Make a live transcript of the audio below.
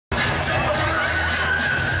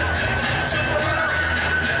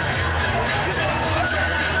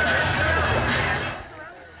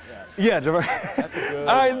Yeah, Javon. That's a good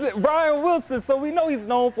All right, Brian Wilson. So we know he's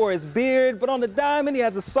known for his beard, but on the diamond, he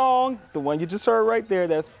has a song, the one you just heard right there,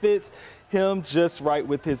 that fits him just right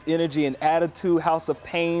with his energy and attitude. House of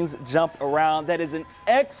Pains, Jump Around. That is an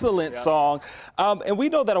excellent song. And we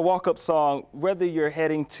know that a walk-up song, whether you're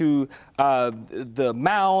heading to the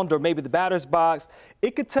mound or maybe the batter's box,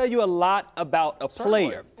 it could tell you a lot about a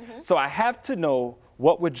player. So I have to know,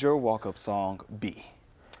 what would your walk-up song be?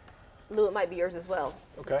 Lou, it might be yours as well.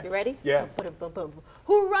 Okay. You ready? Yeah.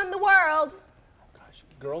 Who run the world?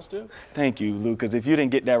 Girls do? Thank you, Lou, because if you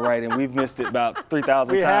didn't get that right and we've missed it about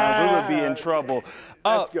 3,000 times, we would be in trouble.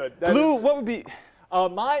 That's good. Lou, what would be?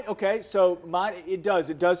 Mine, okay, so mine, it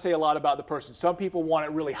does say a lot about the person. Some people want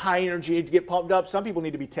it really high energy to get pumped up. Some people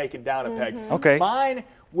need to be taken down a peg. Okay. Mine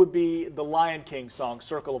would be the Lion King song,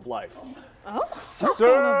 Circle of Life. Oh.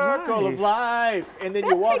 Circle of Life. And then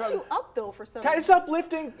you walk takes you up, though, for some It's reason.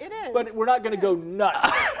 uplifting. It is. But we're not going to go nuts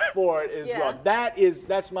for it as well.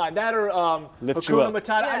 That's mine. That or Lift you Hakuna up.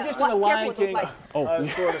 Matata. I'm just in a Lion King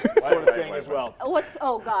sort of thing as well. Oh,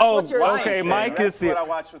 gosh. Oh, what's your okay, Mike is That's what I here.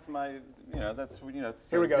 watch with my, that's, it's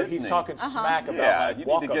Here we go. Disney. He's talking smack about Yeah, my you need to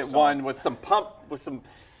walk-up get song. one with some pump, with some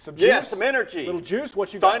juice? some energy. Little juice?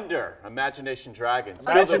 What you got? Thunder, Imagination Dragons.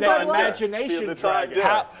 Imagination Feel the Dragon.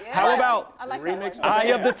 thunder. How about I like remix that Eye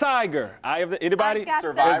of the Tiger? Eye of the, anybody? I got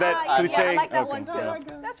Survivor. Is that Yeah, cliche? I like that Okay. one, too. That's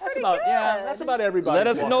That's pretty about good. that's about everybody. Let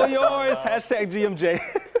us know yours. Hashtag GMJ.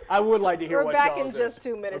 I would like to hear We're what back y'all's in just is.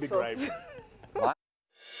 2 minutes, That'd be folks. great.